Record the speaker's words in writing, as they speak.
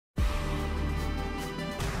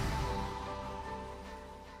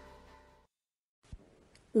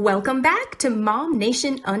Welcome back to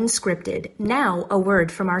MOMnation Unscripted. Now, a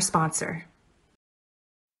word from our sponsor.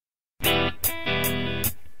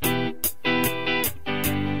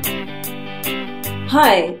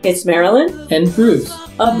 Hi, it's Marilyn and Bruce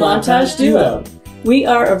of Montage Duo. We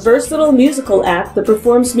are a versatile musical act that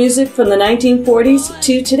performs music from the 1940s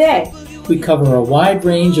to today. We cover a wide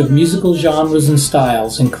range of musical genres and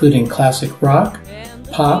styles, including classic rock,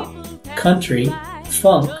 pop, country,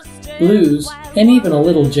 funk, blues, and even a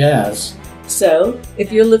little jazz. So, if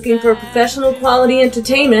you're looking for professional quality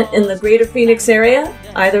entertainment in the greater Phoenix area,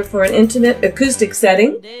 either for an intimate acoustic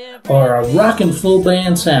setting or a rockin' full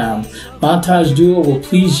band sound, Montage Duo will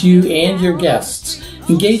please you and your guests,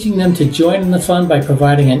 engaging them to join in the fun by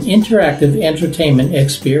providing an interactive entertainment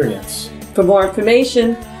experience. For more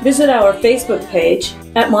information, visit our Facebook page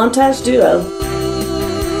at Montage Duo.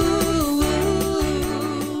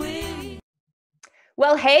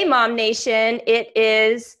 Well, hey, MOMnation, it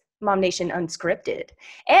is MOMnation Unscripted.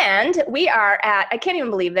 And we are at, I can't even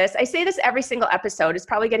believe this. I say this every single episode. It's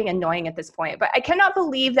probably getting annoying at this point, but I cannot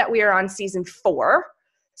believe that we are on season 4.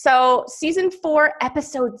 So season 4,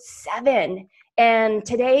 episode 7. And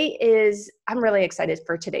today is, I'm really excited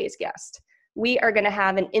for today's guest. We are going to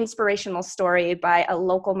have an inspirational story by a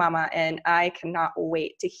local mama, and I cannot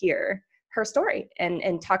wait to hear her story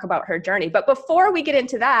and talk about her journey. But before we get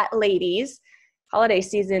into that, ladies, holiday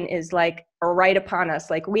season is like right upon us.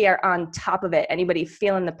 Like we are on top of it. Anybody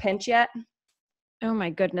feeling the pinch yet? Oh my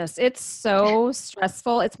goodness. It's so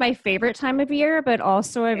stressful. It's my favorite time of year, but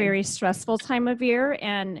also a very stressful time of year.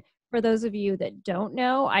 And for those of you that don't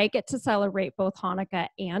know, I get to celebrate both Hanukkah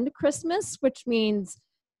and Christmas, which means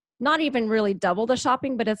not even really double the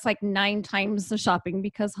shopping, but it's like 9 times the shopping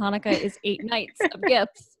because Hanukkah is 8 nights of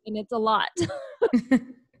gifts and it's a lot.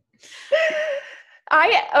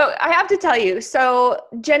 I have to tell you, so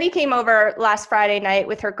Jenny came over last Friday night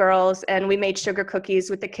with her girls and we made sugar cookies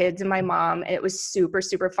with the kids and my mom. And it was super,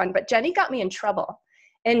 super fun. But Jenny got me in trouble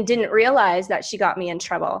and didn't realize that she got me in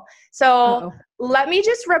trouble. So let me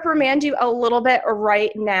just reprimand you a little bit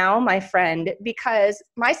right now, my friend, because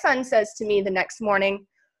my son says to me the next morning,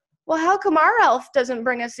 well, how come our elf doesn't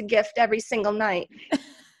bring us a gift every single night?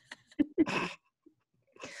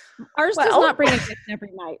 Ours does not bring a gift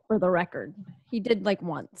every night, for the record. He did like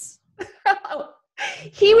once.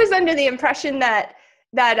 He was under the impression that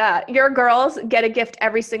your girls get a gift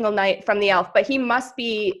every single night from the elf, but it must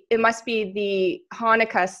be the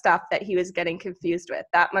Hanukkah stuff that he was getting confused with.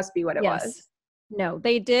 That must be what it was. No,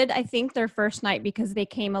 they did, I think, their first night because they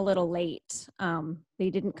came a little late.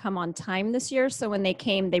 They didn't come on time this year. So when they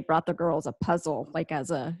came, they brought the girls a puzzle, like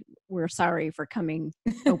as a, we're sorry for coming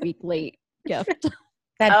a week late gift.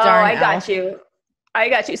 I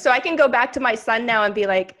got you. So I can go back to my son now and be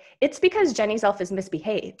like, it's because Jenny's elf is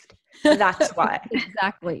misbehaved. That's why.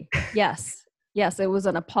 Exactly. Yes. Yes, it was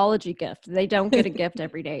an apology gift. They don't get a gift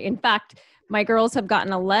every day. In fact, my girls have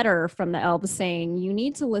gotten a letter from the elves saying, you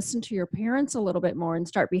need to listen to your parents a little bit more and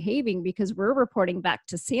start behaving because we're reporting back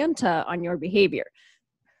to Santa on your behavior.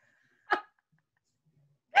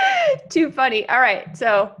 Too funny. All right.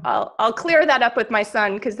 So I'll clear that up with my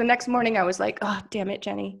son because the next morning I was like, oh, damn it,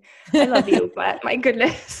 Jenny. I love you, but my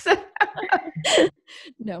goodness.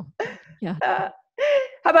 No. Yeah. How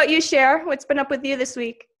about you, Cher? What's been up with you this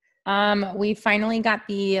week? We finally got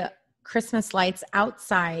the Christmas lights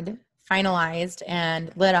outside finalized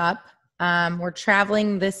and lit up. We're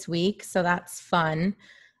traveling this week, so that's fun.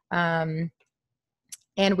 And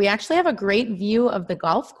we actually have a great view of the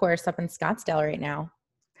golf course up in Scottsdale right now.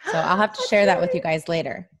 So I'll have to share that with you guys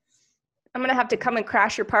later. I'm going to have to come and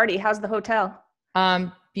crash your party. How's the hotel?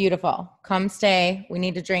 Beautiful. Come stay. We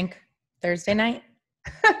need to drink Thursday night,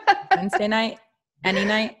 Wednesday night, any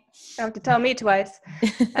night. You have to tell me twice.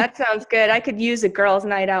 That sounds good. I could use a girls'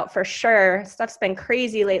 night out for sure. Stuff's been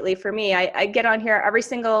crazy lately for me. I get on here every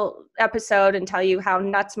single episode and tell you how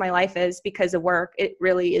nuts my life is because of work. It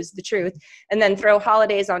really is the truth. And then throw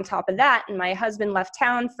holidays on top of that. And my husband left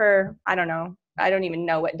town for, I don't even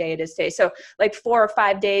know what day it is today. So like 4 or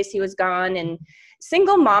 5 days he was gone and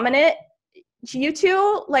single momming it. You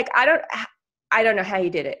two, like, I don't know how you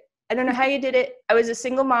did it. I don't know how you did it. I was a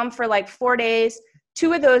single mom for like 4 days.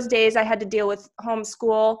 2 of those days I had to deal with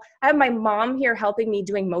homeschool. I have my mom here helping me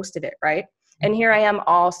doing most of it, right? And here I am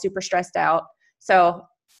all super stressed out. So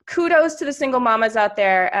kudos to the single mamas out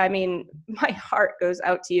there. I mean, my heart goes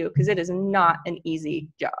out to you because it is not an easy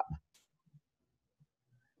job.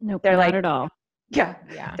 Nope, not at all. Yeah.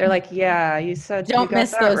 Yeah. They're like, yeah, you said you Don't got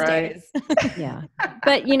miss that those right. days. Yeah.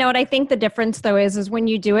 But you know what I think the difference though is when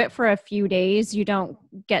you do it for a few days, you don't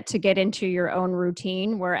get into your own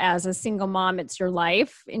routine. Whereas a single mom, it's your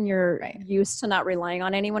life and you're used to not relying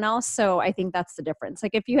on anyone else. So I think that's the difference.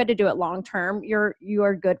 Like if you had to do it long term, you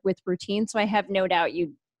are good with routine. So I have no doubt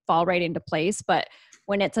you'd fall right into place. But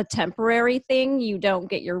when it's a temporary thing, you don't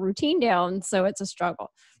get your routine down. So it's a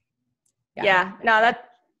struggle. Yeah. No,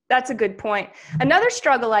 that's a good point. Another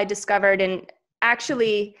struggle I discovered, and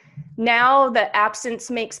actually now the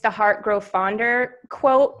absence makes the heart grow fonder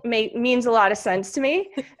quote means a lot of sense to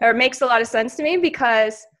me, or makes a lot of sense to me,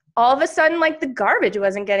 because all of a sudden, like, the garbage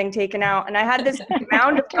wasn't getting taken out, and I had this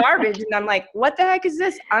mound of garbage, and I'm like, what the heck is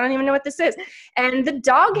this? I don't even know what this is. And the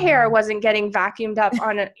dog hair wasn't getting vacuumed up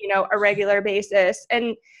on a regular basis,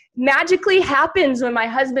 and magically happens when my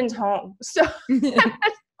husband's home. So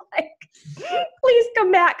like, please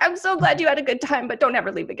come back. I'm so glad you had a good time, but don't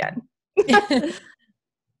ever leave again.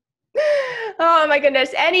 Oh my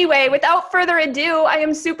goodness. Anyway, without further ado, I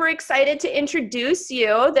am super excited to introduce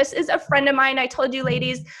you. This is a friend of mine. I told you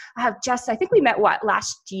ladies, I think we met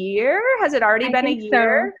last year? Has it already been a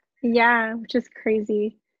year? So. Yeah, which is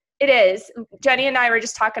crazy. It is. Jeni and I were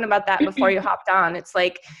just talking about that before you hopped on. It's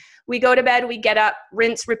like we go to bed, we get up,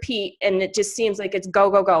 rinse, repeat, and it just seems like it's go,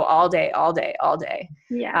 go, go all day, all day, all day.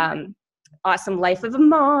 Yeah. Awesome life of a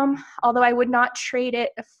mom, although I would not trade it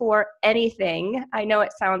for anything. I know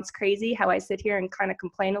it sounds crazy how I sit here and kind of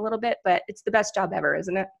complain a little bit, but it's the best job ever,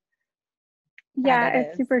 isn't it? Yeah,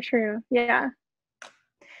 it's super true. Yeah.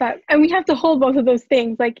 And we have to hold both of those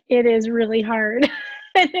things. Like, it is really hard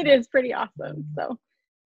and it is pretty awesome. So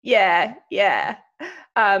yeah.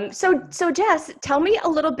 So Jess, tell me a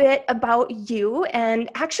little bit about you. And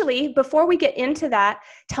actually, before we get into that,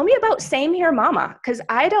 tell me about SameHereMama, because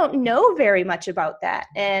I don't know very much about that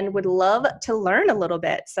and would love to learn a little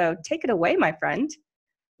bit. So take it away, my friend.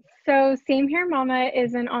 So SameHereMama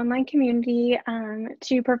is an online community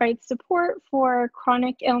to provide support for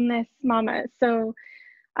chronic illness mamas. So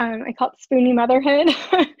I call it Spoonie Motherhood.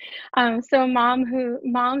 So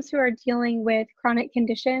moms who are dealing with chronic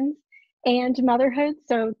conditions and motherhood,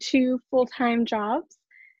 so 2 full-time jobs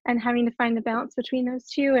and having to find the balance between those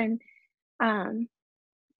two. And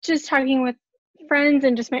just talking with friends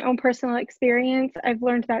and just my own personal experience, I've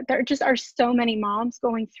learned that there just are so many moms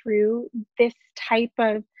going through this type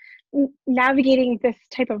of navigating this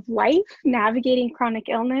type of life, navigating chronic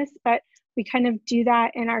illness, but we kind of do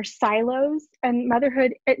that in our silos, and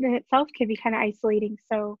motherhood in itself can be kind of isolating.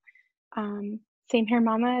 So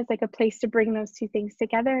SameHereMama is like a place to bring those two things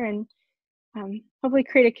together and hopefully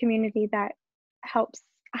create a community that helps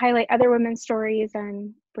highlight other women's stories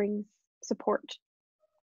and brings support.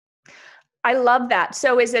 I love that.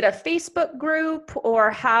 So is it a Facebook group, or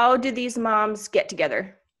how do these moms get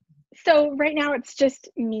together? So right now it's just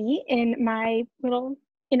me in my little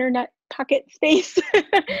internet pocket space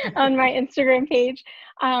on my Instagram page.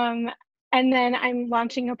 And then I'm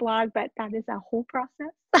launching a blog, but that is a whole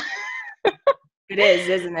process. It is,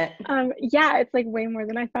 isn't it? Yeah, it's like way more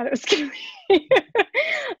than I thought it was going to be,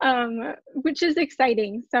 which is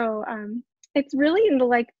exciting. So it's really in the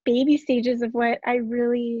like baby stages of what I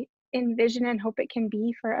really envision and hope it can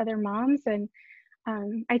be for other moms. And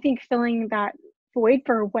I think filling that void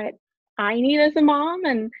for what I need as a mom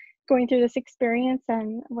and going through this experience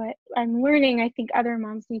and what I'm learning, I think other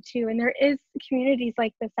moms need too. And there is communities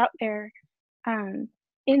like this out there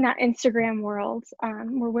in that Instagram world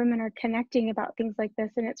where women are connecting about things like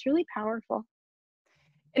this, and it's really powerful.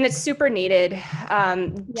 And it's super needed.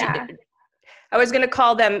 Yeah. I was going to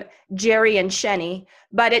call them Jeri and Cheri,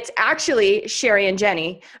 but it's actually Cheri and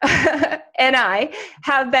Jeni. And I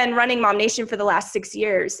have been running MOMnation for the last 6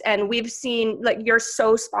 years. And we've seen, like, you're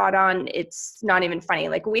so spot on. It's not even funny.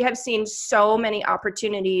 Like, we have seen so many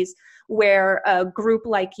opportunities where a group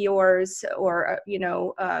like yours, or,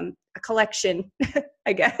 a collection,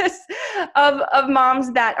 I guess, of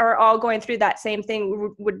moms that are all going through that same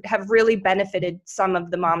thing would have really benefited some of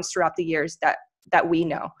the moms throughout the years that we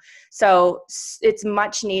know. So it's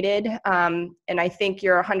much needed. And I think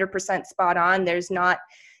you're 100% spot on. There's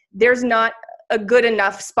not a good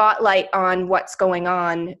enough spotlight on what's going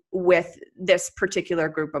on with this particular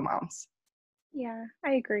group of moms. Yeah,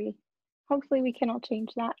 I agree. Hopefully we can all change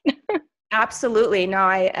that. Absolutely. No,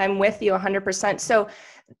 I'm with you 100%. So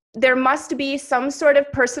there must be some sort of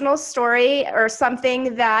personal story or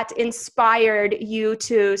something that inspired you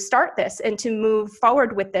to start this and to move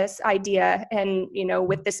forward with this idea and,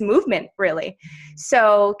 with this movement, really.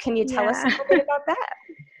 So can you tell us a little bit about that?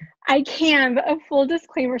 I can, but a full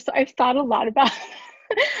disclaimer. So I've thought a lot about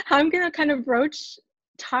how I'm going to kind of broach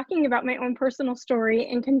talking about my own personal story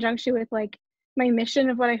in conjunction with like my mission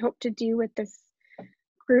of what I hope to do with this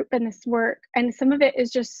group and this work. And some of it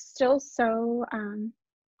is just still so,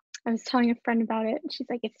 I was telling a friend about it and she's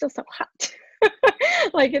like, it's still so hot.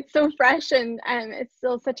 Like it's so fresh and it's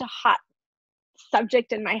still such a hot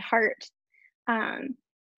subject in my heart,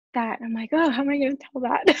 that I'm like, oh, how am I going to tell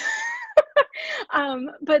that?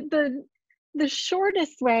 But the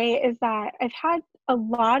shortest way is that I've had a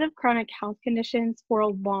lot of chronic health conditions for a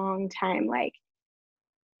long time, like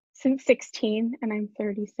since 16, and I'm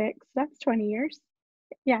 36. That's 20 years.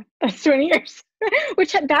 Yeah, that's 20 years,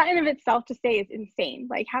 which that in of itself to say is insane.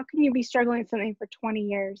 Like, how can you be struggling with something for 20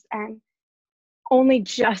 years and only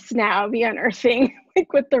just now be unearthing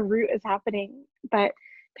like what the root is happening? But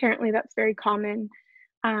apparently that's very common.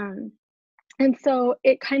 And so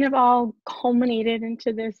it kind of all culminated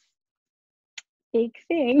into this big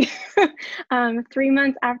thing. 3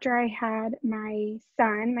 months after I had my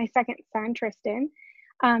son, my second son, Tristan,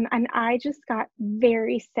 and I just got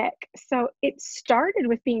very sick. So it started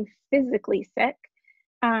with being physically sick.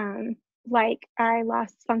 Like I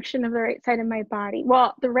lost function of the right side of my body.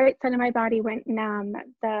 Well, the right side of my body went numb.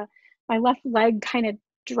 My left leg kind of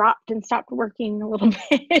dropped and stopped working a little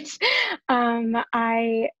bit.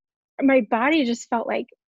 My body just felt like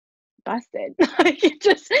busted. Like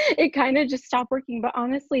it kind of just stopped working. But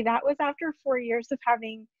honestly, that was after 4 years of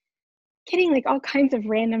getting like all kinds of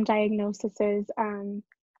random diagnoses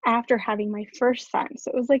after having my first son.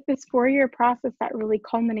 So it was like this 4-year process that really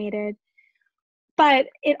culminated. But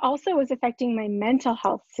it also was affecting my mental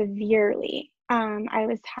health severely. I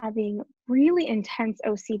was having really intense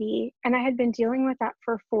OCD, and I had been dealing with that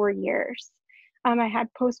for 4 years. I had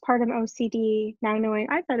postpartum OCD, now knowing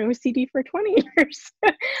I've had OCD for 20 years.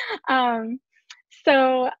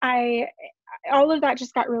 So all of that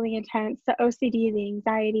just got really intense, the OCD, the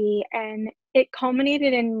anxiety, and it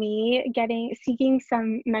culminated in me seeking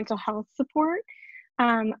some mental health support,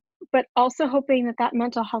 but also hoping that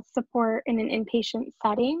mental health support in an inpatient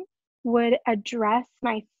setting would address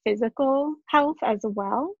my physical health as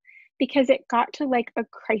well, because it got to like a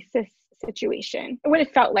crisis situation. What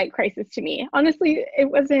it felt like crisis to me. Honestly, it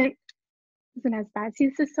wasn't as bad. See,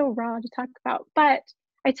 this is so raw to talk about, but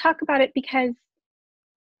I talk about it because,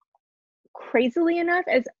 crazily enough,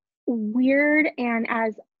 as weird and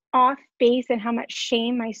as off base and how much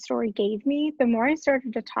shame my story gave me, the more I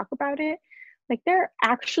started to talk about it, like there are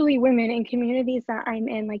actually women in communities that I'm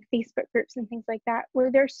in, like Facebook groups and things like that, where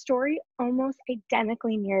their story almost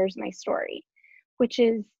identically mirrors my story, which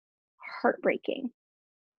is heartbreaking.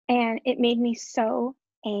 And it made me so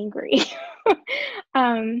angry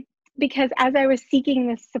because as I was seeking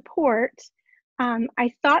this support,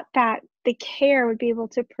 I thought that the care would be able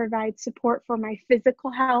to provide support for my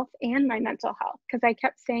physical health and my mental health. Because I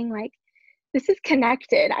kept saying like, this is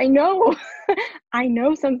connected. I know, I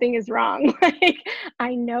know something is wrong. Like,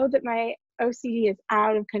 I know that my OCD is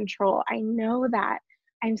out of control. I know that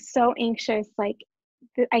I'm so anxious, like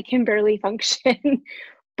that I can barely function,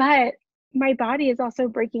 but my body is also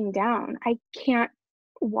breaking down. I can't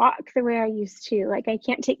walk the way I used to. Like, I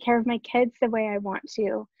can't take care of my kids the way I want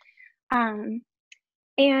to.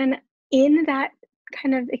 And in that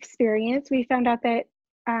kind of experience, we found out that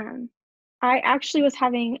I actually was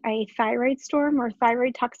having a thyroid storm or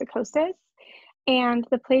thyroid toxicosis, and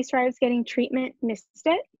the place where I was getting treatment missed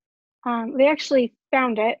it. They actually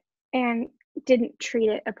found it and didn't treat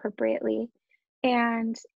it appropriately.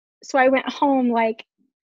 And so I went home like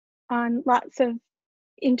on lots of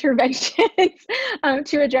interventions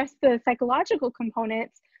to address the psychological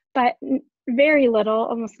components, but very little,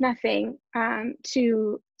 almost nothing,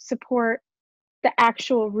 to support the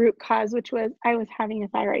actual root cause, which was I was having a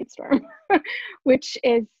thyroid storm, which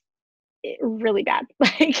is really bad.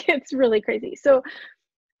 Like, it's really crazy. So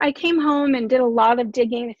I came home and did a lot of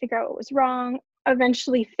digging to figure out what was wrong.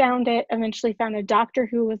 Eventually found a doctor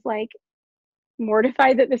who was like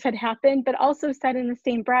mortified that this had happened, but also said in the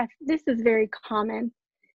same breath, this is very common.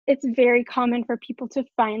 It's very common for people to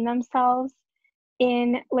find themselves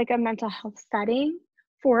in like a mental health setting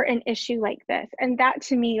for an issue like this. And that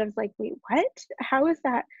to me was like, wait, what? How is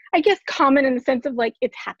that? I guess common in the sense of like,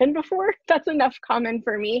 it's happened before. That's enough common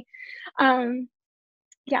for me.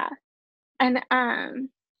 Yeah. And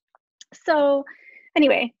so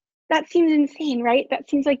anyway, that seems insane, right? That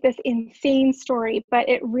seems like this insane story, but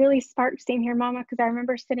it really sparked Same Here Mama, because I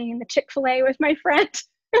remember sitting in the Chick-fil-A with my friend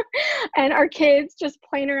and our kids just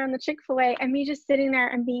playing around the Chick-fil-A, and me just sitting there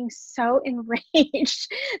and being so enraged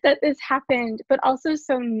that this happened, but also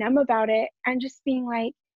so numb about it, and just being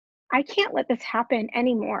like, I can't let this happen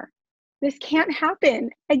anymore. This can't happen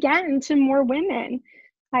again to more women.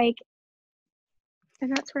 Like,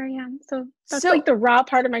 and that's where I am. So that's So- like the raw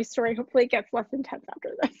part of my story. Hopefully it gets less intense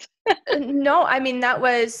after this. No, I mean,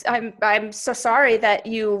 I'm so sorry that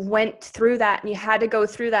you went through that and you had to go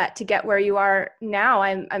through that to get where you are now.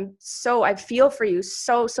 I feel for you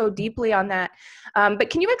so deeply on that. But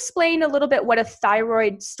can you explain a little bit what a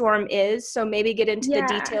thyroid storm is? So maybe get into the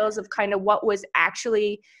details of kind of what was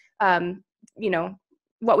actually,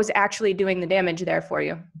 what was actually doing the damage there for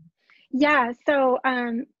you. Yeah. So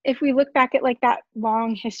if we look back at like that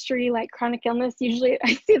long history, like chronic illness, usually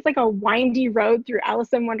I see it's like a windy road through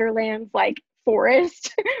Alice in Wonderland's like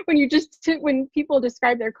forest when people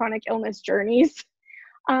describe their chronic illness journeys.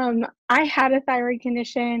 I had a thyroid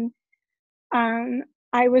condition.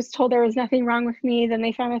 I was told there was nothing wrong with me. Then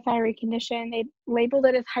they found a thyroid condition. They labeled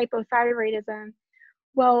it as hypothyroidism.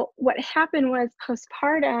 Well, what happened was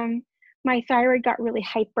postpartum, my thyroid got really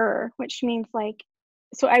hyper, which means like,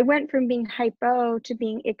 so I went from being hypo to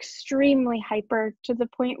being extremely hyper to the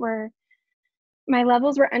point where my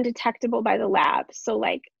levels were undetectable by the lab. So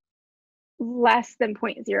like less than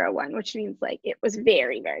 0.01, which means like it was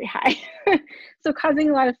very, very high. So causing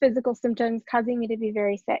a lot of physical symptoms, causing me to be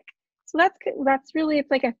very sick. So that's really,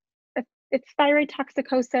 it's like it's thyroid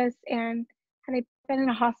toxicosis. And had I been in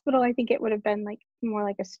a hospital, I think it would have been like more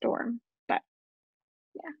like a storm, but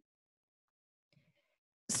yeah.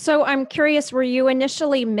 So I'm curious, were you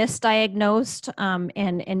initially misdiagnosed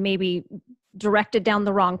and maybe directed down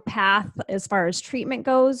the wrong path as far as treatment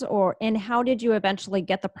goes, and how did you eventually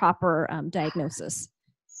get the proper diagnosis?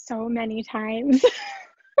 So many times.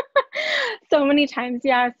 So many times.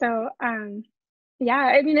 Yeah. So,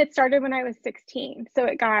 yeah, I mean, it started when I was 16. So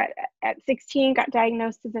at 16, got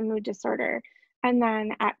diagnosed as a mood disorder. And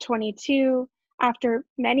then at 22, after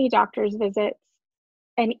many doctor's visits,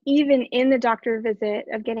 and even in the doctor visit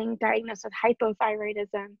of getting diagnosed with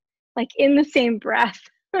hypothyroidism, like in the same breath,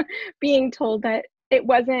 being told that it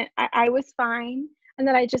wasn't, I was fine, and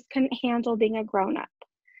that I just couldn't handle being a grown-up,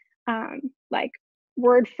 like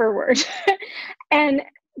word for word. And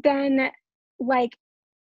then like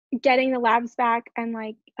getting the labs back and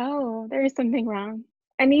like, oh, there is something wrong.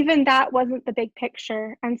 And even that wasn't the big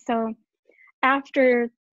picture. And so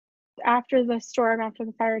after the storm, after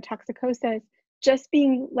the thyroid toxicosis, just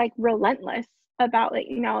being like relentless about like,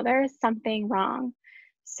 there is something wrong.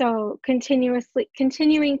 So continuing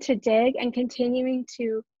to dig and continuing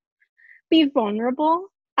to be vulnerable,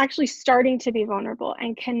 actually starting to be vulnerable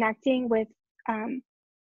and connecting with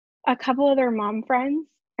a couple other mom friends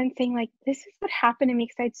and saying like, this is what happened to me,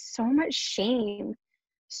 because I had so much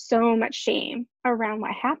shame around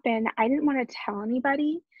what happened. I didn't want to tell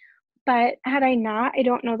anybody. But had I not, I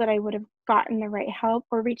don't know that I would have gotten the right help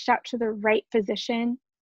or reached out to the right physician.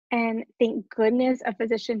 And thank goodness, a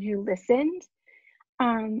physician who listened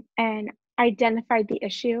and identified the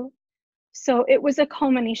issue. So it was a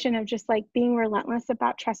culmination of just like being relentless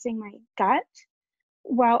about trusting my gut,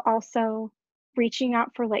 while also reaching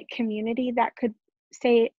out for like community that could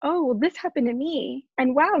say, oh, this happened to me.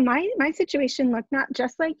 And wow, my situation looked not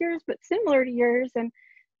just like yours, but similar to yours. And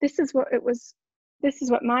this is what it was. This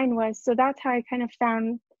is what mine was. So that's how I kind of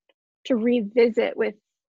found to revisit with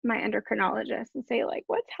my endocrinologist and say like,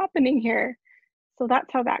 what's happening here? So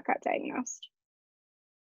that's how that got diagnosed.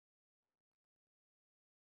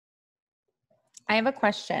 I have a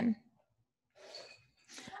question.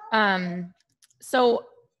 So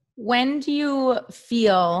when do you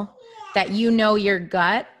feel that your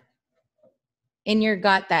gut, in your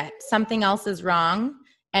gut, that something else is wrong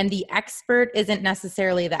and the expert isn't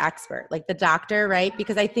necessarily the expert, like the doctor, right?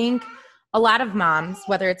 Because I think a lot of moms,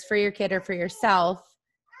 whether it's for your kid or for yourself,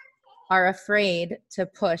 are afraid to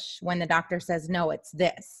push when the doctor says, no, it's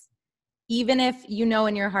this. Even if you know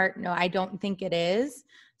in your heart, no, I don't think it is.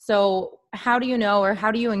 So how do you know, or how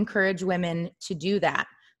do you encourage women to do that,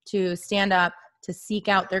 to stand up, to seek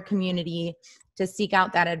out their community, to seek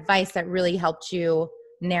out that advice that really helped you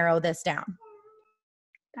narrow this down?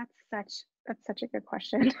 That's such a good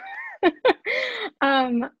question.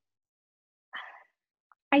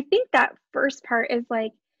 I think that first part is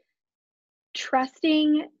like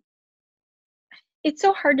trusting. It's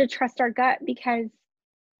so hard to trust our gut because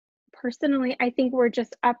personally, I think we're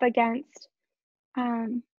just up against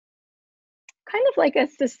kind of like a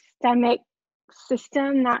systemic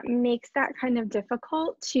system that makes that kind of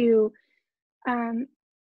difficult to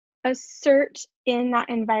assert in that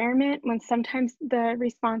environment, when sometimes the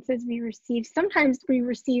responses sometimes we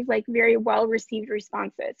receive like very well received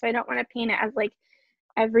responses. So I don't want to paint it as like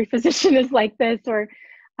every physician is like this, or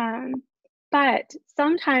but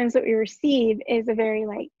sometimes what we receive is a very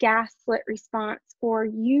like gaslit response, or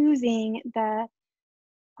using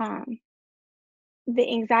the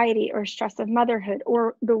anxiety or stress of motherhood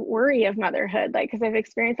or the worry of motherhood, like, because I've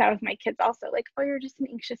experienced that with my kids also, like, oh, you're just an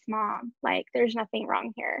anxious mom, like there's nothing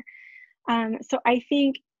wrong here. So I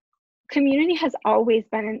think community has always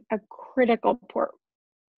been a critical port.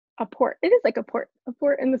 It is like a port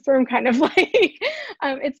in the storm, kind of like,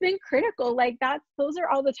 it's been critical. Like those are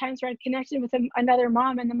all the times where I've connected with another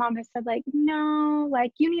mom, and the mom has said like, no,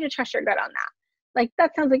 like you need to trust your gut on that. Like,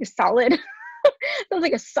 that sounds like a solid, sounds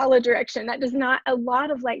like a solid direction. That does not, a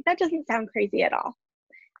lot of like, that doesn't sound crazy at all.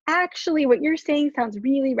 Actually, what you're saying sounds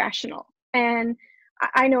really rational. And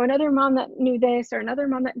I know another mom that knew this, or another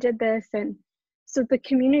mom that did this. And so the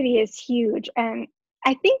community is huge. And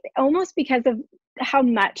I think almost because of how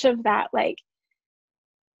much of that, like,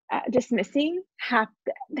 dismissing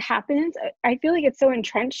happens, I feel like it's so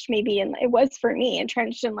entrenched, maybe, and it was for me,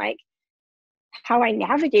 entrenched in like how I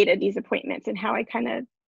navigated these appointments and how I kind of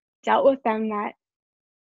dealt with them, that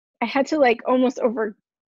I had to like almost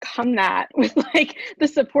overcome that with like the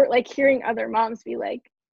support, like hearing other moms be like,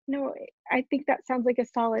 no, I think that sounds like a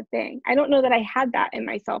solid thing. I don't know that I had that in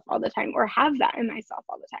myself all the time, or have that in myself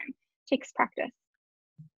all the time. It takes practice.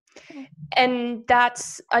 And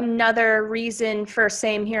that's another reason for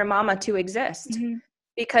Same Here Mama to exist. Mm-hmm.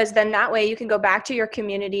 Because then that way you can go back to your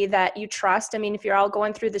community that you trust. I mean, if you're all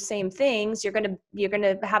going through the same things, you're going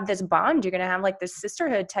to have this bond. You're going to have like this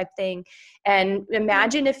sisterhood type thing. And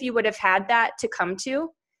imagine if you would have had that to come to,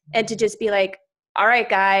 and to just be like, all right,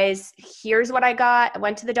 guys, here's what I got. I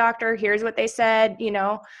went to the doctor. Here's what they said, you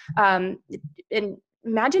know, and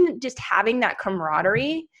imagine just having that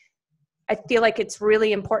camaraderie. I feel like it's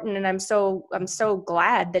really important. And I'm so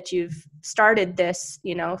glad that you've started this,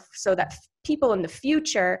 you know, so that people in the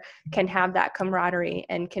future can have that camaraderie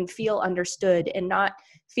and can feel understood and not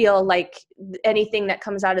feel like anything that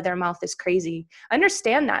comes out of their mouth is crazy. I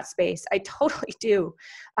understand that space. I totally do.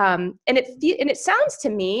 And it sounds to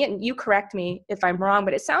me, and you correct me if I'm wrong,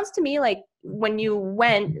 but it sounds to me like when you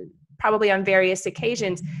went, probably on various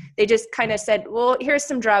occasions, they just kind of said, well, here's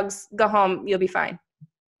some drugs, go home, you'll be fine.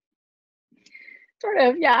 Sort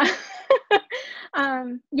of, yeah.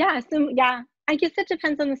 Yeah. I guess it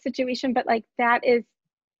depends on the situation, but like that is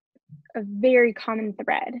a very common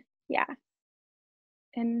thread. Yeah.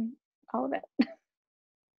 And all of it. Yeah.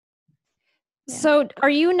 So are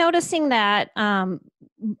you noticing that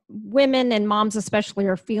women and moms especially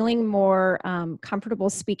are feeling more comfortable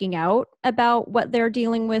speaking out about what they're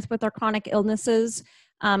dealing with their chronic illnesses?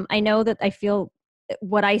 I know that I feel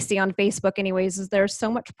what I see on Facebook anyways is there's so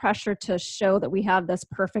much pressure to show that we have this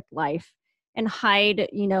perfect life and hide,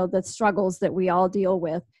 you know, the struggles that we all deal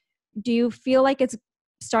with. Do you feel like it's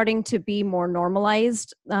starting to be more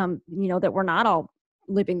normalized, you know, that we're not all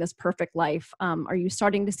living this perfect life? Are you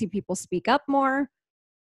starting to see people speak up more?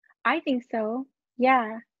 I think so.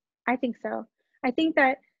 Yeah, I think so. I think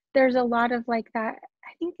that there's a lot of like that.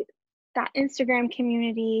 I think that Instagram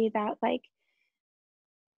community, that like,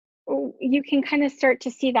 you can kind of start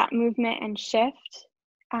to see that movement and shift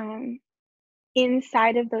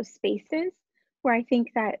inside of those spaces, where I think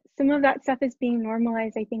that some of that stuff is being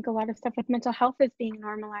normalized. I think a lot of stuff with mental health is being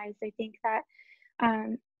normalized. I think that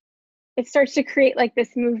it starts to create like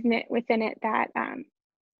this movement within it that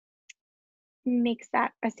makes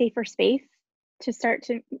that a safer space to start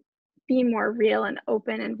to be more real and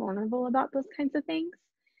open and vulnerable about those kinds of things.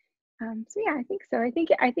 So yeah, I think so. I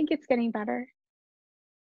think it's getting better.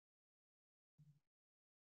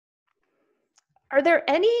 Are there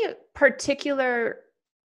any particular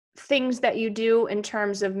things that you do in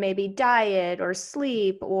terms of maybe diet or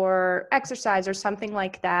sleep or exercise or something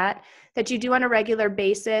like that you do on a regular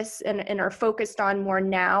basis and are focused on more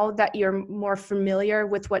now that you're more familiar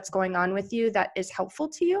with what's going on with you, that is helpful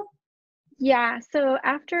to you? Yeah, so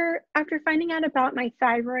after finding out about my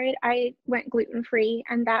thyroid, I went gluten-free,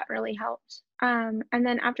 and that really helped. And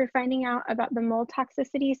then after finding out about the mold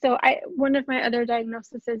toxicity, so one of my other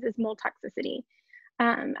diagnoses is mold toxicity,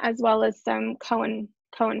 as well as some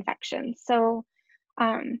co-infection. So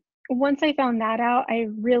once I found that out, I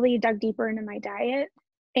really dug deeper into my diet,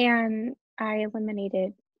 and I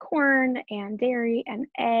eliminated corn and dairy and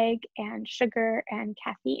egg and sugar and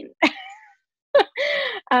caffeine.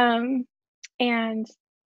 And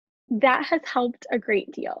that has helped a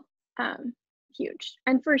great deal. Huge.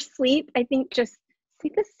 And for sleep, I think just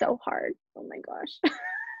sleep is so hard. Oh my gosh.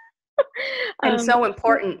 And so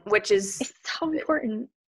important, which is it's so important.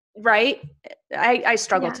 Right? I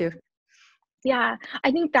struggle too. Yeah.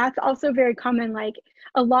 I think that's also very common, like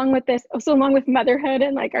along with motherhood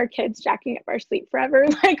and like our kids jacking up our sleep forever,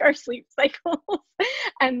 like our sleep cycles.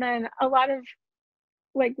 And then a lot of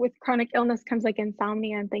like with chronic illness comes like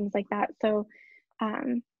insomnia and things like that. So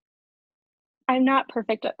I'm not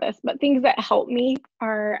perfect at this, but things that help me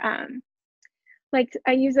are like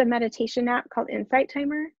I use a meditation app called Insight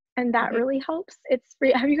Timer, and that really helps. It's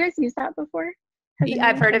free. Have you guys used that before?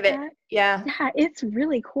 I've heard of it. That? Yeah. Yeah, it's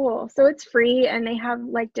really cool. So it's free, and they have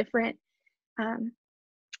like different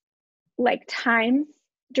like times,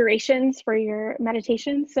 durations for your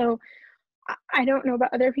meditation. So I don't know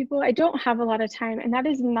about other people. I don't have a lot of time, and that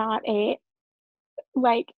is not a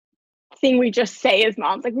like thing we just say as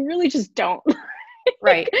moms. Like we really just don't.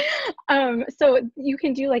 Right. So you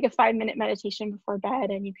can do like a 5-minute meditation before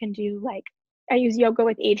bed, and you can do like I use Yoga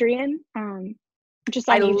with Adrienne, just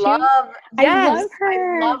on YouTube. Yes,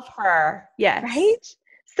 I love her. Yes. Right?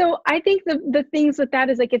 So I think the things with that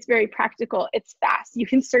is like it's very practical. It's fast. You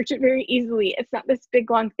can search it very easily. It's not this big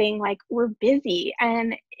long thing. Like we're busy,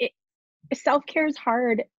 and self-care is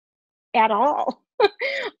hard at all.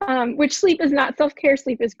 Which sleep is not self-care.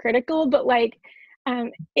 Sleep is critical, but like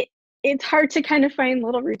it's hard to kind of find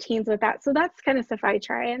little routines with that. So that's kind of stuff I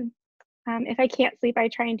try. And if I can't sleep, I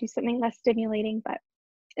try and do something less stimulating, but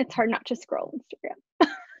it's hard not to scroll Instagram.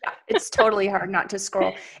 Yeah, it's totally hard not to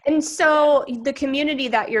scroll. And so the community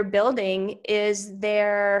that you're building, is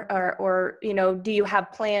there, or do you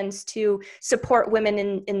have plans to support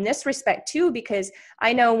women in this respect too? Because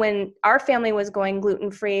I know when our family was going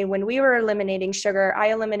gluten-free, when we were eliminating sugar,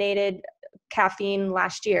 I eliminated caffeine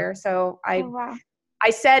last year. So I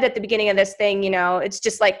said at the beginning of this thing, it's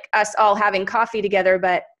just like us all having coffee together,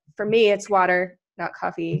 but for me, it's water, not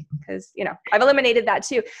coffee, because, I've eliminated that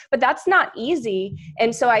too, but that's not easy.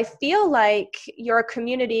 And so I feel like your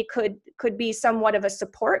community could be somewhat of a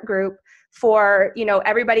support group for,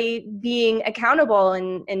 everybody being accountable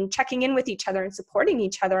and checking in with each other and supporting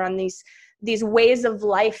each other on these ways of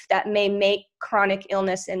life that may make chronic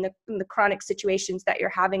illness and the chronic situations that you're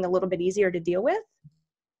having a little bit easier to deal with.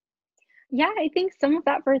 Yeah, I think some of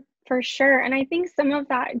that for sure. And I think some of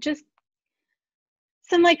that just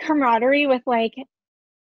some like camaraderie with like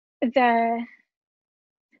the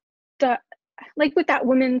like with that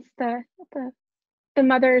women's the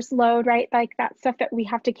mother's load, right? Like that stuff that we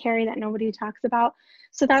have to carry that nobody talks about.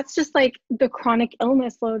 So that's just like the chronic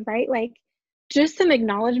illness load, right? Like just some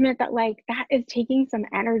acknowledgement that like that is taking some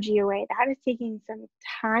energy away, that is taking some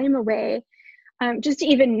time away. Just to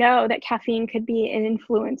even know that caffeine could be an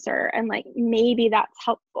influencer, and like maybe that's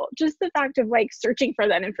helpful. Just the fact of like searching for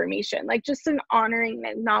that information, like just an honoring,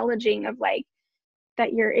 acknowledging of like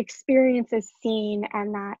that your experience is seen,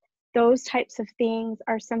 and that those types of things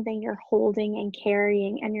are something you're holding and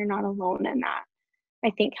carrying, and you're not alone in that, I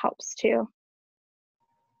think helps too.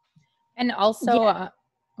 And also,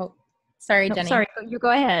 sorry, Jenny. Sorry, you go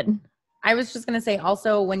ahead. I was just going to say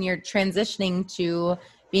also when you're transitioning to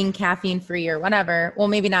being caffeine free or whatever, well,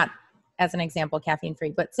 maybe not as an example, caffeine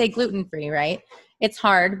free, but say gluten free, right? It's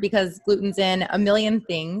hard because gluten's in a million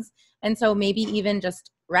things. And so maybe even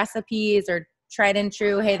just recipes or tried and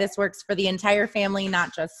true, hey, this works for the entire family,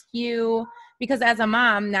 not just you. Because as a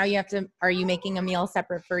mom, now you have to, are you making a meal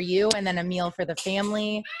separate for you and then a meal for the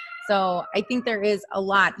family? So I think there is a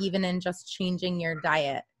lot, even in just changing your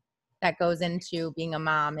diet, that goes into being a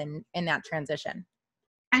mom and in that transition.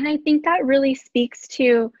 And I think that really speaks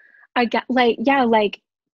to, like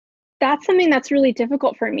that's something that's really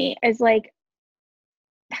difficult for me, is like,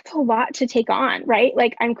 that's a lot to take on, right?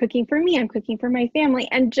 Like I'm cooking for me, I'm cooking for my family.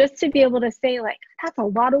 And just to be able to say like, that's a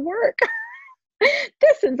lot of work.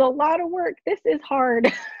 This is a lot of work. This is hard.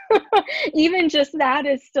 Even just that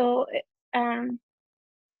is still,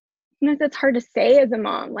 it's hard to say as a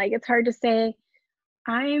mom. Like it's hard to say,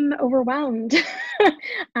 I'm overwhelmed.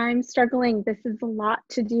 I'm struggling. This is a lot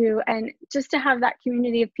to do. And just to have that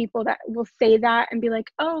community of people that will say that and be like,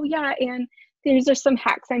 oh yeah, and there's just some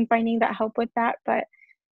hacks I'm finding that help with that. But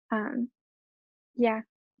yeah.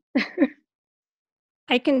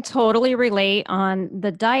 I can totally relate on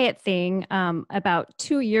the diet thing. About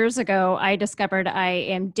 2 years ago, I discovered I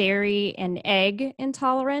am dairy and egg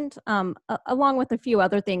intolerant, along with a few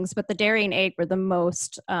other things, but the dairy and egg were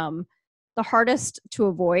the hardest to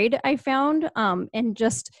avoid, I found. And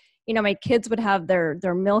just, my kids would have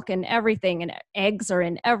their milk and everything, and eggs are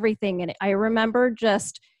in everything. And I remember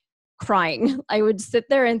just crying. I would sit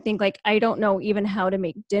there and think like, I don't know even how to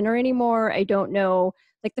make dinner anymore. I don't know,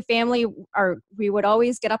 like the family we would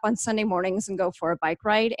always get up on Sunday mornings and go for a bike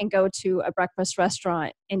ride and go to a breakfast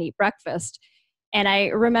restaurant and eat breakfast. And I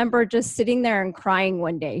remember just sitting there and crying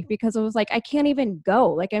one day because it was like, I can't even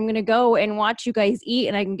go. Like I'm going to go and watch you guys eat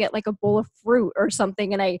and I can get like a bowl of fruit or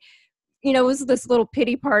something. And it was this little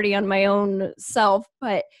pity party on my own self,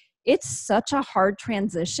 but it's such a hard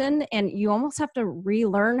transition. And you almost have to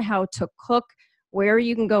relearn how to cook where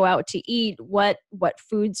you can go out to eat, what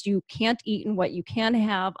foods you can't eat and what you can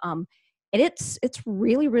have. And it's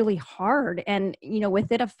really, really hard. And,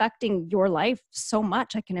 with it affecting your life so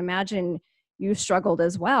much, I can imagine you struggled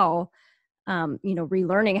as well,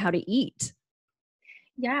 relearning how to eat.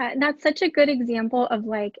 Yeah, and that's such a good example of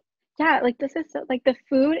this is the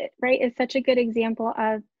food, right, is such a good example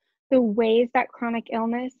of the ways that chronic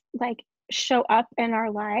illness show up in our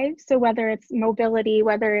lives. So whether it's mobility,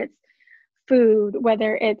 whether it's food,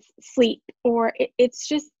 whether it's sleep, or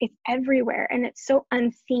it's everywhere, and it's so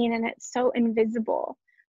unseen and it's so invisible,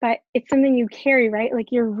 but it's something you carry, right?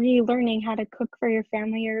 Like you're relearning how to cook for your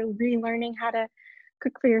family, you're relearning how to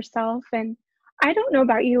cook for yourself. And I don't know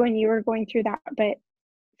about you when you were going through that, but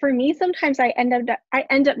for me, sometimes I end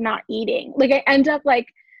up not eating. Like I end up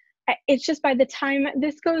it's just, by the time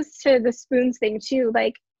this goes to the spoons thing too,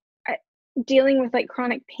 dealing with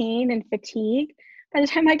chronic pain and fatigue, by the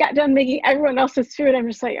time I got done making everyone else's food, I'm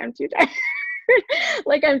just I'm too tired.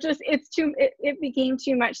 It became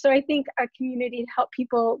too much. So I think a community to help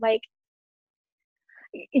people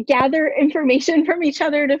gather information from each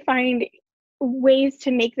other to find ways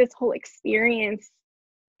to make this whole experience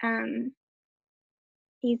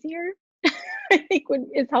easier, I think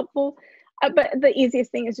is helpful. But the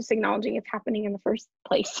easiest thing is just acknowledging it's happening in the first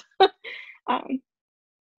place.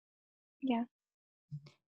 Yeah.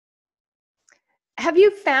 Have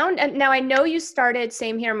you found, and now I know you started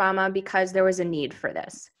Same Here Mama because there was a need for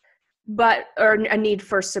this, or a need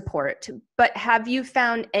for support, but have you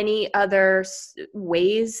found any other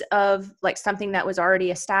ways of something that was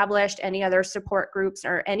already established, any other support groups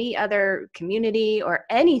or any other community or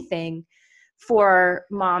anything for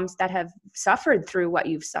moms that have suffered through what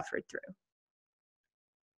you've suffered through?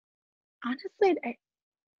 Honestly,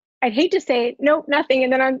 I'd hate to say nope, nothing,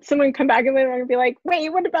 and then someone come back and they're going to be like,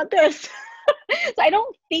 wait, what about this? So I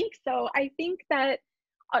don't think so. I think that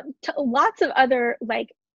lots of other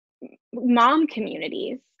mom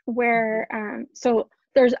communities where so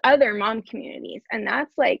there's other mom communities, and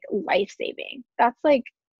that's life-saving. That's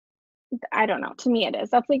I don't know, to me it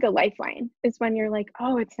is. That's a lifeline, is when you're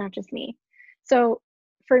oh, it's not just me. So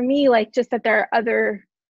for me, just that there are other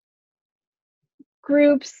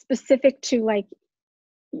groups specific to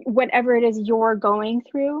whatever it is you're going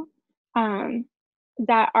through,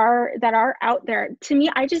 that are out there. To me,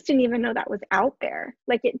 I just didn't even know that was out there.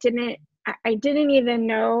 I didn't even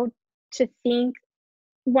know to think,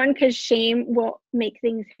 one, because shame will make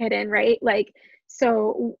things hidden, right?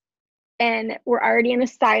 So, and we're already in a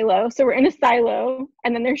silo. So we're in a silo,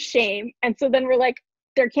 and then there's shame. And so then we're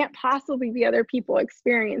there can't possibly be other people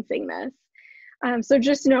experiencing this. So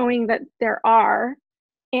just knowing that there are,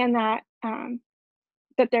 and that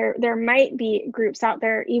that there might be groups out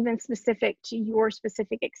there even specific to your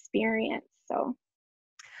specific experience. So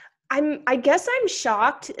I guess I'm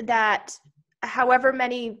shocked that however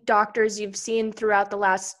many doctors you've seen throughout the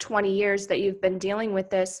last 20 years that you've been dealing with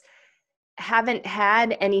this haven't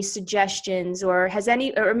had any suggestions, or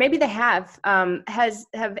maybe they have,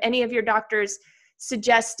 have any of your doctors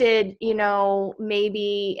suggested,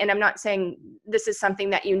 maybe, and I'm not saying this is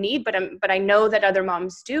something that you need, but I know that other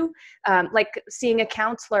moms do, seeing a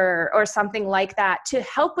counselor or something like that to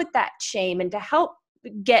help with that shame and to help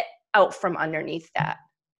get out from underneath that?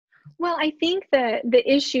 Well, I think the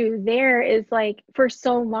issue there is for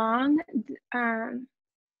so long, how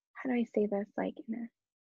do I say this?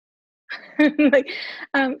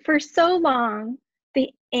 For so long,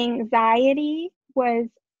 the anxiety was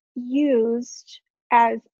used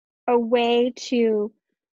as a way to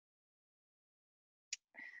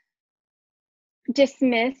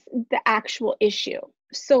dismiss the actual issue.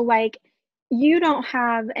 So you don't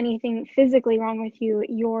have anything physically wrong with you,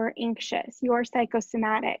 you're anxious, you're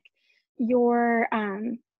psychosomatic, you're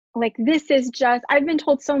this is just, I've been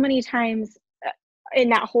told so many times in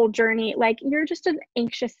that whole journey, you're just an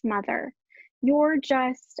anxious mother, you're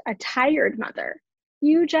just a tired mother,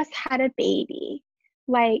 you just had a baby.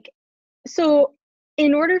 So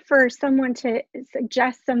in order for someone to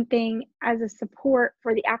suggest something as a support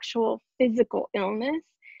for the actual physical illness,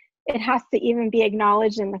 it has to even be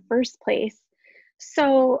acknowledged in the first place.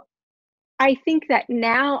 So I think that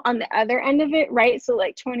now on the other end of it, right, so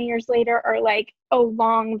 20 years later, or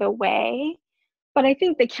along the way, but I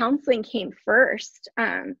think the counseling came first,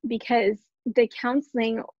 because the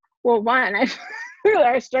counseling, well, one, I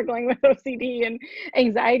was struggling with OCD and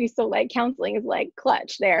anxiety, so counseling is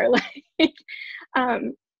clutch there.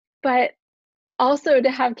 But also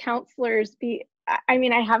to have counselors be,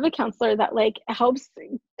 I have a counselor that helps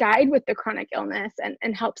guide with the chronic illness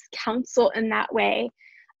and helps counsel in that way.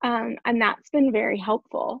 And that's been very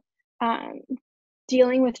helpful,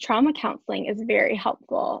 dealing with trauma counseling is very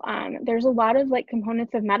helpful. There's a lot of like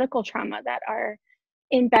components of medical trauma that are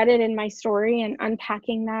embedded in my story, and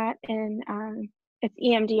unpacking that, and it's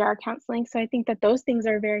EMDR counseling. So I think that those things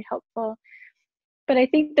are very helpful. But I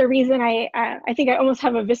think the reason I think I almost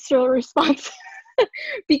have a visceral response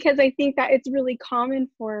because I think that it's really common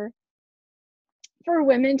for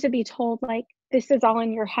women to be told like, this is all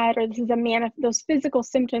in your head, or this is those physical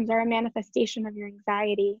symptoms are a manifestation of your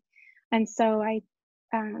anxiety. And so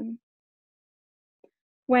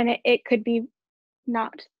when it could be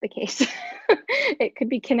not the case, it could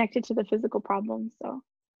be connected to the physical problem. So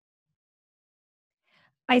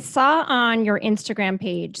I saw on your Instagram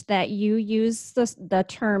page that you use the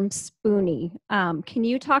term spoonie. Can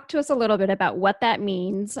you talk to us a little bit about what that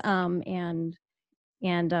means, and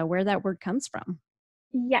where that word comes from?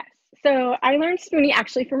 yes. So I learned spoonie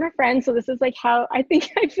actually from a friend. So this is like how I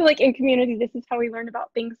feel like in community, this is how we learn about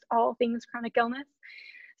all things chronic illness.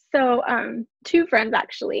 So two friends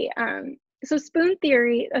actually. So spoon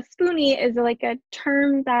theory, a spoonie is like a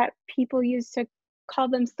term that people use to call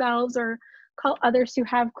themselves or call others who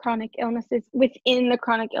have chronic illnesses within the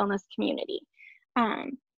chronic illness community.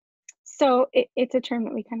 So it's a term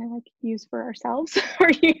that we kind of like use for ourselves or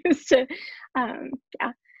use to,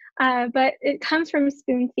 but it comes from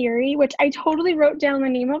spoon theory, which I totally wrote down the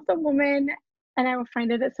name of the woman, and I will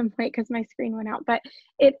find it at some point because my screen went out, but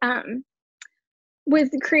it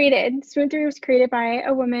spoon theory was created by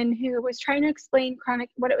a woman who was trying to explain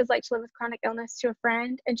what it was like to live with chronic illness to a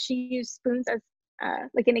friend, and she used spoons as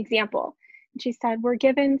like an example. And she said, we're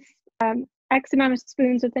given X amount of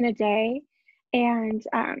spoons within a day, and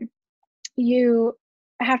you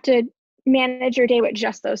have to manage your day with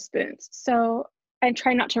just those spoons. So, and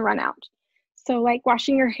try not to run out. So like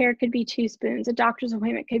washing your hair could be 2 spoons. A doctor's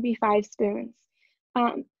appointment could be 5 spoons.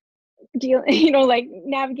 Like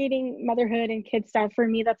navigating motherhood and kid stuff, for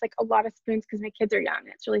me, that's like a lot of spoons because my kids are young.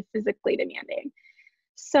 It's really physically demanding.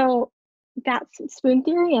 So that's spoon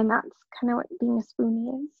theory, and that's kind of what being a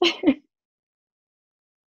spoonie is.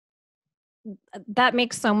 That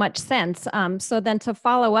makes so much sense. So then to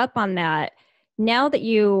follow up on that, now that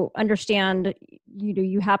you understand,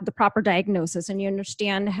 you have the proper diagnosis and you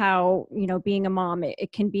understand how, being a mom,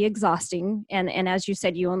 it can be exhausting. And as you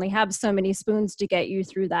said, you only have so many spoons to get you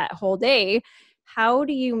through that whole day. How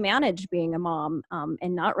do you manage being a mom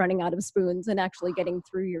and not running out of spoons and actually getting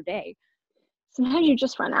through your day? Sometimes you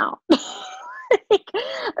just run out.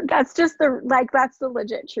 That's the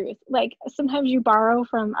legit truth. Like sometimes you borrow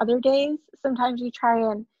from other days. Sometimes you try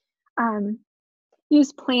and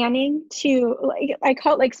use planning to, like, I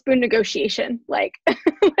call it like spoon negotiation, like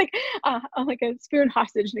like a spoon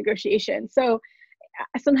hostage negotiation. So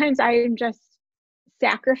sometimes I'm just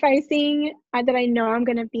sacrificing that I know I'm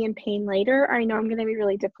going to be in pain later, or I know I'm going to be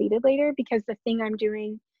really depleted later because the thing I'm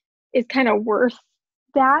doing is kind of worth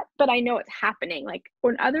that, but I know it's happening. Like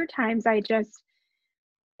when other times I just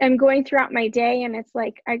am going throughout my day and it's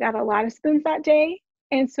like I got a lot of spoons that day,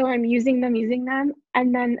 and so I'm using them,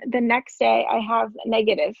 and then the next day I have a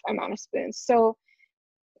negative amount of spoons. So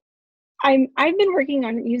I've been working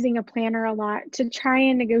on using a planner a lot to try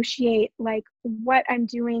and negotiate like what I'm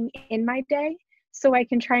doing in my day, so I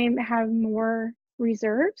can try and have more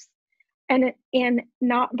reserves and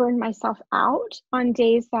not burn myself out on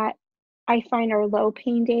days that I find are low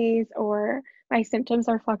pain days, or my symptoms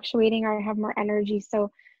are fluctuating, or I have more energy.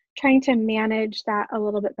 So trying to manage that a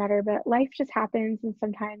little bit better, but life just happens, and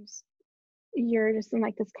sometimes you're just in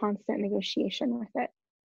like this constant negotiation with it.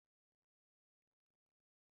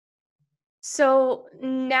 So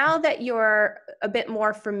now that you're a bit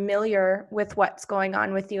more familiar with what's going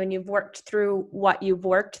on with you and you've worked through what you've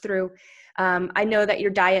worked through, I know that your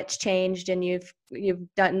diet's changed and you've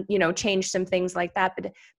done, changed some things like that,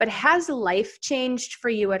 but has life changed for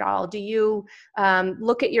you at all? Do you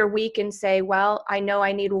look at your week and say, well, I know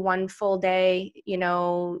I need one full day,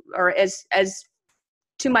 or as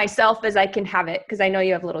to myself as I can have it, because I know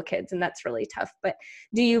you have little kids and that's really tough, but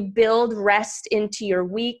do you build rest into your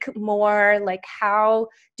week more? Like, how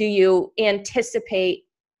do you anticipate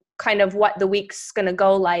kind of what the week's going to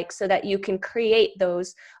go like so that you can create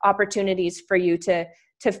those opportunities for you to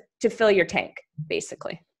fill your tank,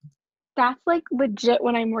 basically? That's like legit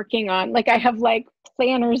what I'm working on. Like I have like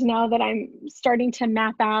planners now that I'm starting to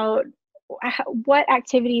map out what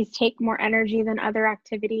activities take more energy than other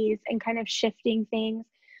activities and kind of shifting things.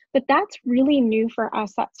 But that's really new for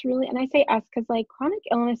us. And I say us because like chronic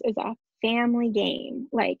illness is a family game.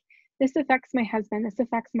 Like this affects my husband, this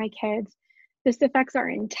affects my kids, this affects our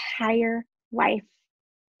entire life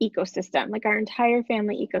ecosystem, like our entire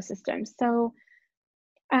family ecosystem. So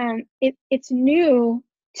it's new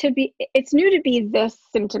it's new to be this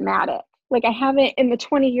symptomatic. Like I haven't, in the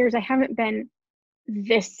 20 years, I haven't been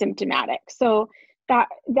this symptomatic. So that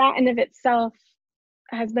in of itself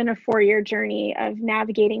has been a 4-year journey of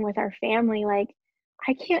navigating with our family. Like,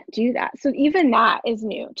 I can't do that. So even that is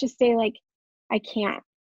new, to say like, I can't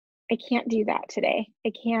do that today.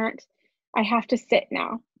 I have to sit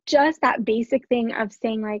now. Just that basic thing of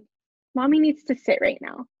saying like, mommy needs to sit right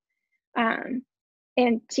now.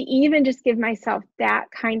 And to even just give myself that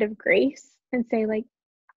kind of grace and say like,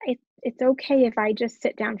 it's okay if I just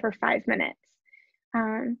sit down for 5 minutes.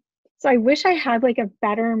 So I wish I had like a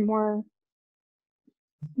better, more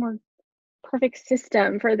perfect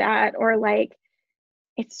system for that, or like,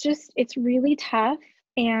 it's really tough.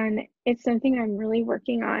 And it's something I'm really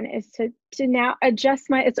working on, is to now adjust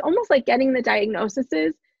it's almost like getting the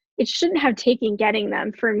diagnoses. It shouldn't have taken getting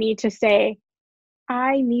them for me to say,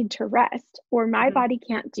 I need to rest, or my body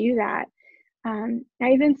can't do that. I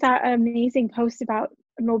even saw an amazing post about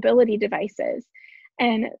mobility devices.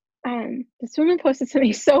 And this woman posted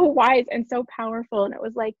something so wise and so powerful. And it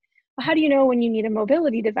was like, well, how do you know when you need a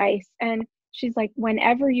mobility device? And she's like,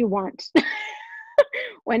 whenever you want.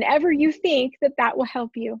 Whenever you think that will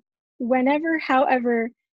help you. Whenever,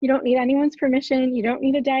 however, you don't need anyone's permission. You don't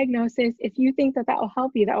need a diagnosis. If you think that will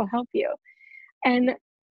help you, that will help you. And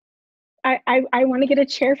I want to get a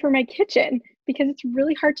chair for my kitchen, because it's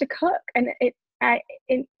really hard to cook. And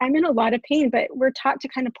I'm in a lot of pain, but we're taught to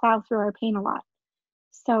kind of plow through our pain a lot.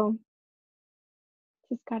 So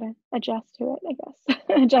just got to adjust to it, I guess.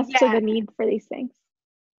 Adjust to the need for these things.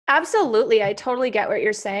 Absolutely. I totally get what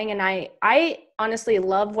you're saying. And I honestly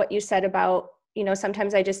love what you said about,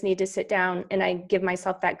 sometimes I just need to sit down, and I give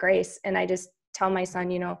myself that grace. And I just tell my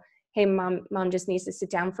son, hey, mom just needs to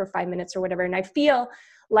sit down for 5 minutes or whatever. And I feel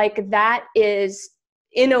like that is,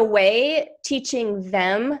 in a way, teaching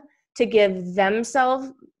them to give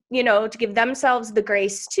themselves, the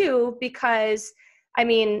grace too, because I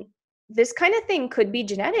mean, this kind of thing could be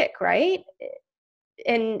genetic, right?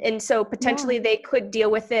 And so potentially they could deal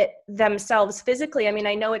with it themselves physically. I mean,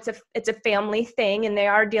 I know it's a family thing, and they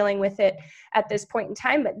are dealing with it at this point in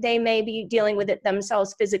time, but they may be dealing with it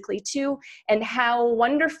themselves physically too. And how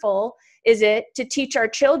wonderful is it to teach our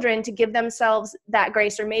children to give themselves that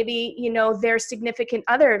grace, or maybe, their significant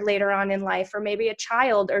other later on in life, or maybe a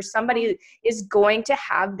child or somebody is going to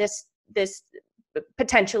have this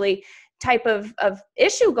potentially type of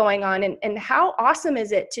issue going on. And how awesome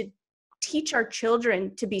is it to teach our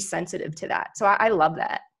children to be sensitive to that? So I love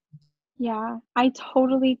that. Yeah, I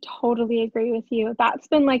totally agree with you. That's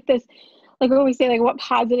been like this, like when we say like what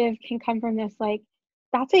positive can come from this, like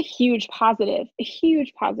that's a huge positive.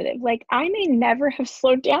 Like I may never have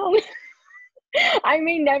slowed down. I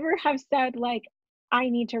may never have said like, I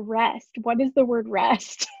need to rest. What is the word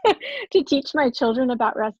rest? To teach my children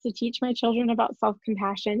about rest, to teach my children about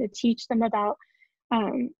self-compassion, to teach them about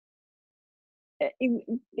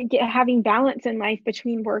having balance in life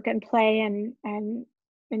between work and play, and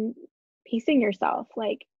pacing yourself.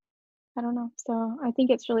 Like, I don't know. So I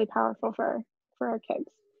think it's really powerful for our kids.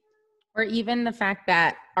 Or even the fact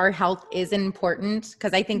that our health is important,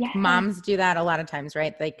 because I think moms do that a lot of times,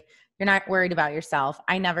 right? Like, you're not worried about yourself.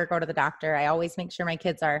 I never go to the doctor. I always make sure my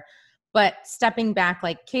kids are. But stepping back,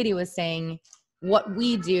 like Katie was saying, what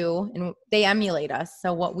we do, and they emulate us.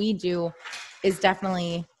 So what we do is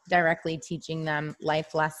definitely directly teaching them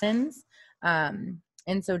life lessons. And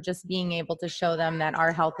so just being able to show them that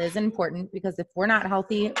our health is important, because if we're not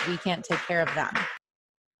healthy, we can't take care of them.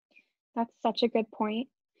 That's such a good point.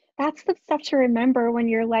 That's the stuff to remember when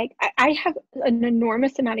you're like, I have an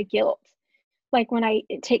enormous amount of guilt, like when I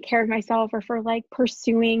take care of myself, or for like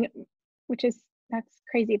pursuing, that's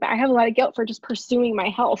crazy, but I have a lot of guilt for just pursuing my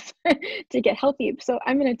health to get healthy. So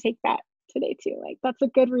I'm going to take that today too. Like, that's a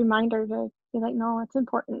good reminder to be like, no, it's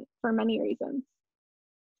important for many reasons.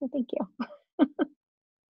 So thank you.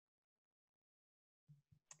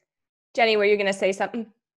 Jenny, were you going to say something?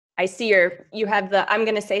 I see you have the I'm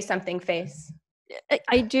going to say something face.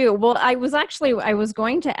 I do. Well, I was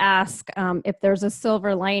going to ask if there's a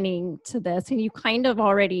silver lining to this, and you kind of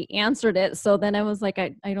already answered it. So then I was like,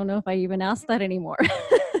 I don't know if I even asked that anymore.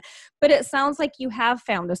 But it sounds like you have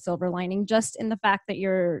found a silver lining just in the fact that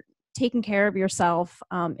you're taking care of yourself,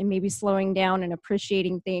 and maybe slowing down and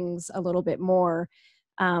appreciating things a little bit more,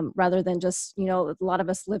 rather than just, a lot of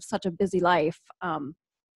us live such a busy life.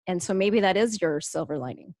 And so maybe that is your silver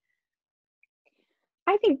lining.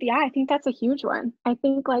 I think that's a huge one. I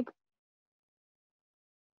think I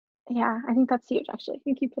think that's huge, actually. I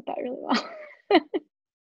think you put that really well.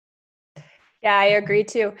 Yeah, I agree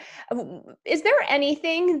too. Is there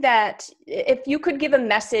anything that, if you could give a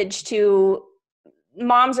message to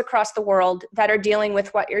moms across the world that are dealing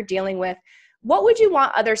with what you're dealing with, what would you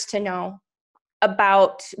want others to know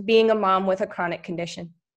about being a mom with a chronic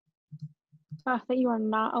condition? That you are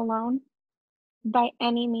not alone by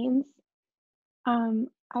any means.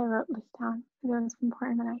 I wrote this down because it's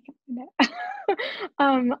important that I can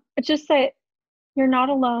find it. Just that you're not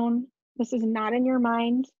alone. This is not in your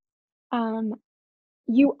mind.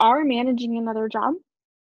 You are managing another job.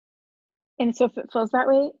 And so if it feels that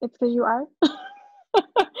way, it's because you are.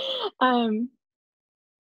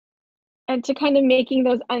 And to kind of making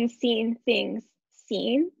those unseen things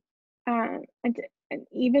seen, and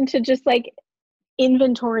even to just like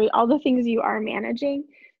inventory all the things you are managing.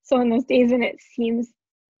 So in those days when it seems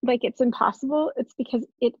like it's impossible, it's because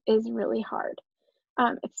it is really hard.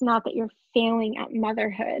 It's not that you're failing at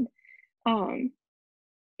motherhood.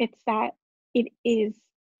 It's that it is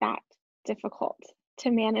that difficult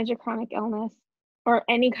to manage a chronic illness or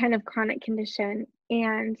any kind of chronic condition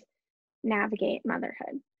and navigate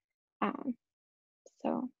motherhood.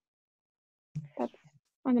 So that's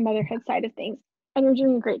on the motherhood side of things. And you're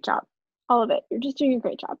doing a great job. All of it. You're just doing a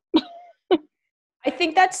great job. I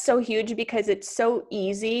think that's so huge because it's so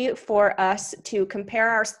easy for us to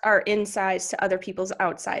compare our insides to other people's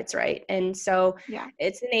outsides, right? And so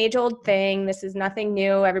it's an age-old thing. This is nothing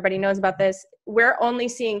new. Everybody knows about this. We're only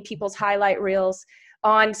seeing people's highlight reels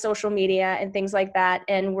on social media and things like that,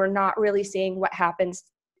 and we're not really seeing what happens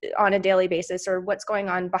on a daily basis or what's going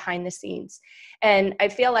on behind the scenes. And I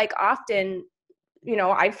feel like often, you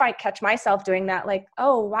know, I catch myself doing that, like,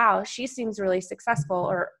 oh, wow, she seems really successful,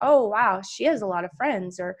 or, oh, wow, she has a lot of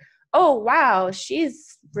friends, or, oh, wow,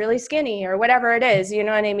 she's really skinny, or whatever it is, you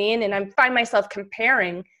know what I mean? And I find myself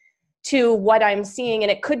comparing to what I'm seeing,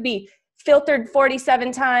 and it could be filtered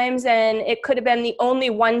 47 times, and it could have been the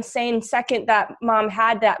only one sane second that mom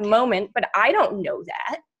had that moment, but I don't know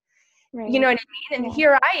that. Right. You know what I mean? And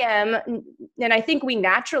here I am, and I think we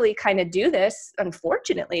naturally kind of do this,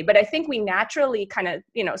 unfortunately, but I think we naturally kind of,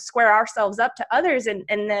 you know, square ourselves up to others and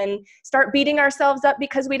then start beating ourselves up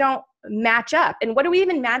because we don't match up. And what are we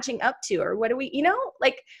even matching up to? Or what do we, you know,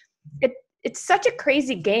 like it's such a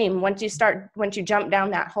crazy game once you jump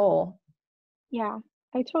down that hole. Yeah,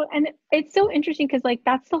 and it's so interesting because like,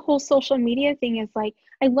 that's the whole social media thing is like,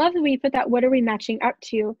 I love the way you put that, what are we matching up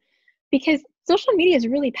to? Because social media is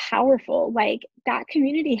really powerful. Like that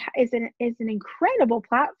community is an incredible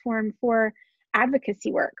platform for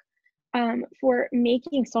advocacy work, for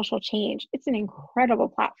making social change. It's an incredible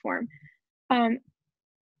platform.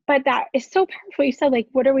 But that is so powerful. You said like,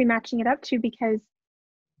 what are we matching it up to? Because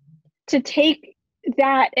to take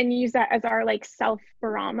that and use that as our like self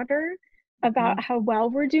barometer about how well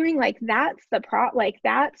we're doing, like that's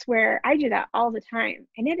that's where I do that all the time.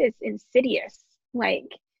 And it is insidious. Like,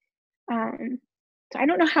 so I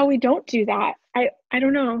don't know how we don't do that. I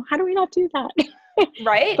don't know. How do we not do that?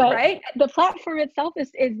 Right. But right. The platform itself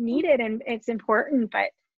is needed and it's important, but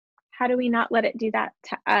how do we not let it do that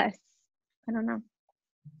to us? I don't know.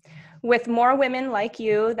 With more women like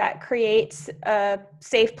you, that creates a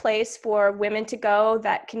safe place for women to go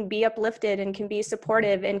that can be uplifted and can be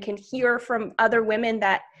supportive and can hear from other women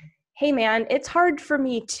that, hey man, it's hard for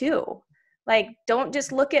me too. Like, don't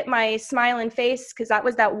just look at my smiling face, because that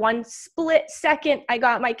was that one split second I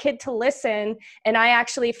got my kid to listen and I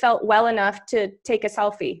actually felt well enough to take a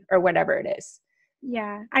selfie or whatever it is.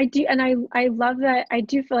 Yeah, I do. And I love that. I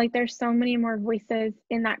do feel like there's so many more voices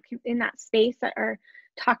in that space that are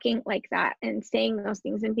talking like that and saying those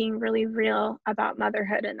things and being really real about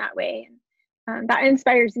motherhood in that way. And that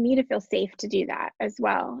inspires me to feel safe to do that as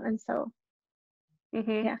well. And so,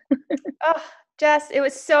 yeah. Oh, Jess, it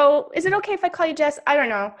was so, is it okay if I call you Jess? I don't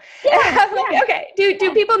know. Yeah. Okay.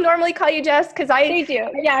 Do people normally call you Jess? They do.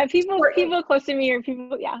 Yeah. People close to me or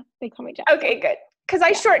people, they call me Jess. Okay, good. Because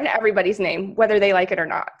I shorten everybody's name, whether they like it or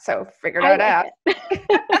not. So figured out out.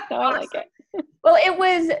 So I like it. Well,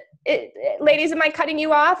 ladies, am I cutting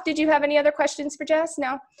you off? Did you have any other questions for Jess?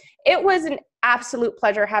 No. It was an absolute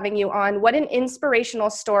pleasure having you on. What an inspirational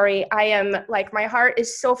story. My heart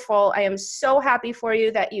is so full. I am so happy for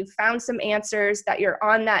you that you've found some answers, that you're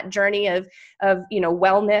on that journey of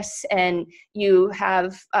wellness, and you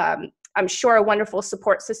have, I'm sure, a wonderful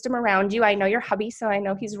support system around you. I know your hubby, so I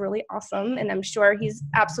know he's really awesome, and I'm sure he's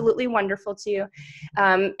absolutely wonderful to you.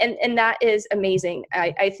 And that is amazing.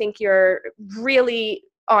 I think you're really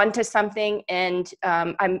onto something, and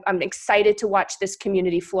I'm excited to watch this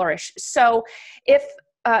community flourish. So if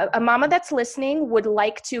a mama that's listening would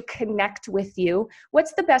like to connect with you,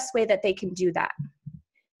 what's the best way that they can do that?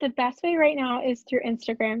 The best way right now is through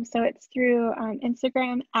Instagram. So it's through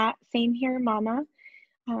Instagram at SameHereMama.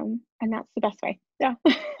 And that's the best way. Yeah.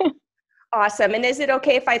 Awesome. And is it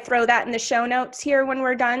okay if I throw that in the show notes here when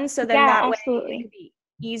we're done? So then that absolutely. way it can be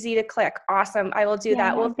easy to click. Awesome. I will do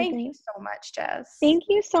that. Well, thank you so much, Jess. Thank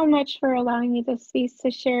you so much for allowing me the space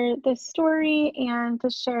to share this story and to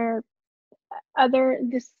share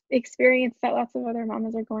this experience that lots of other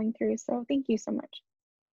mamas are going through. So thank you so much.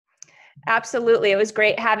 Absolutely. It was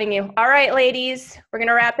great having you. All right, ladies, we're going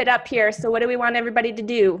to wrap it up here. So what do we want everybody to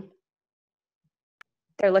do?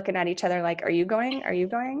 They're looking at each other like, are you going? Are you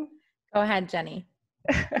going? Go ahead, Jeni.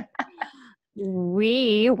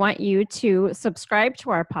 We want you to subscribe to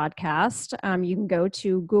our podcast. You can go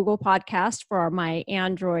to Google Podcast for my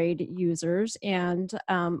Android users and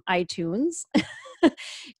iTunes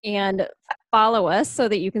and follow us so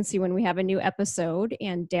that you can see when we have a new episode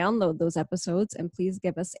and download those episodes. And please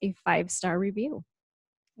give us a 5-star review.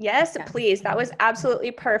 Yes, please. That was absolutely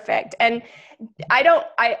perfect. And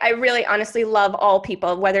I really honestly love all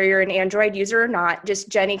people, whether you're an Android user or not. Just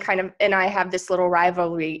Jeni and I have this little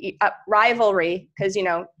rivalry because,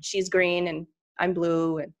 she's green and I'm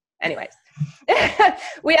blue. And anyways,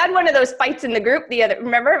 we had one of those fights in the group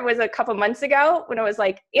remember it was a couple months ago when it was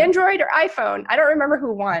like Android or iPhone. I don't remember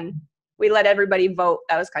who won. We let everybody vote.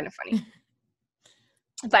 That was kind of funny.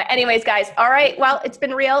 But anyways, guys, all right. Well, it's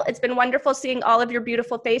been real. It's been wonderful seeing all of your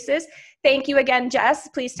beautiful faces. Thank you again, Jess.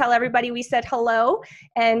 Please tell everybody we said hello.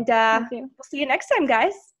 And we'll see you next time,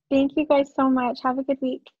 guys. Thank you guys so much. Have a good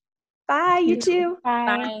week. Bye. You too. Bye.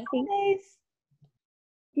 Bye. Thanks.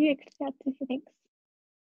 You accept. Thanks.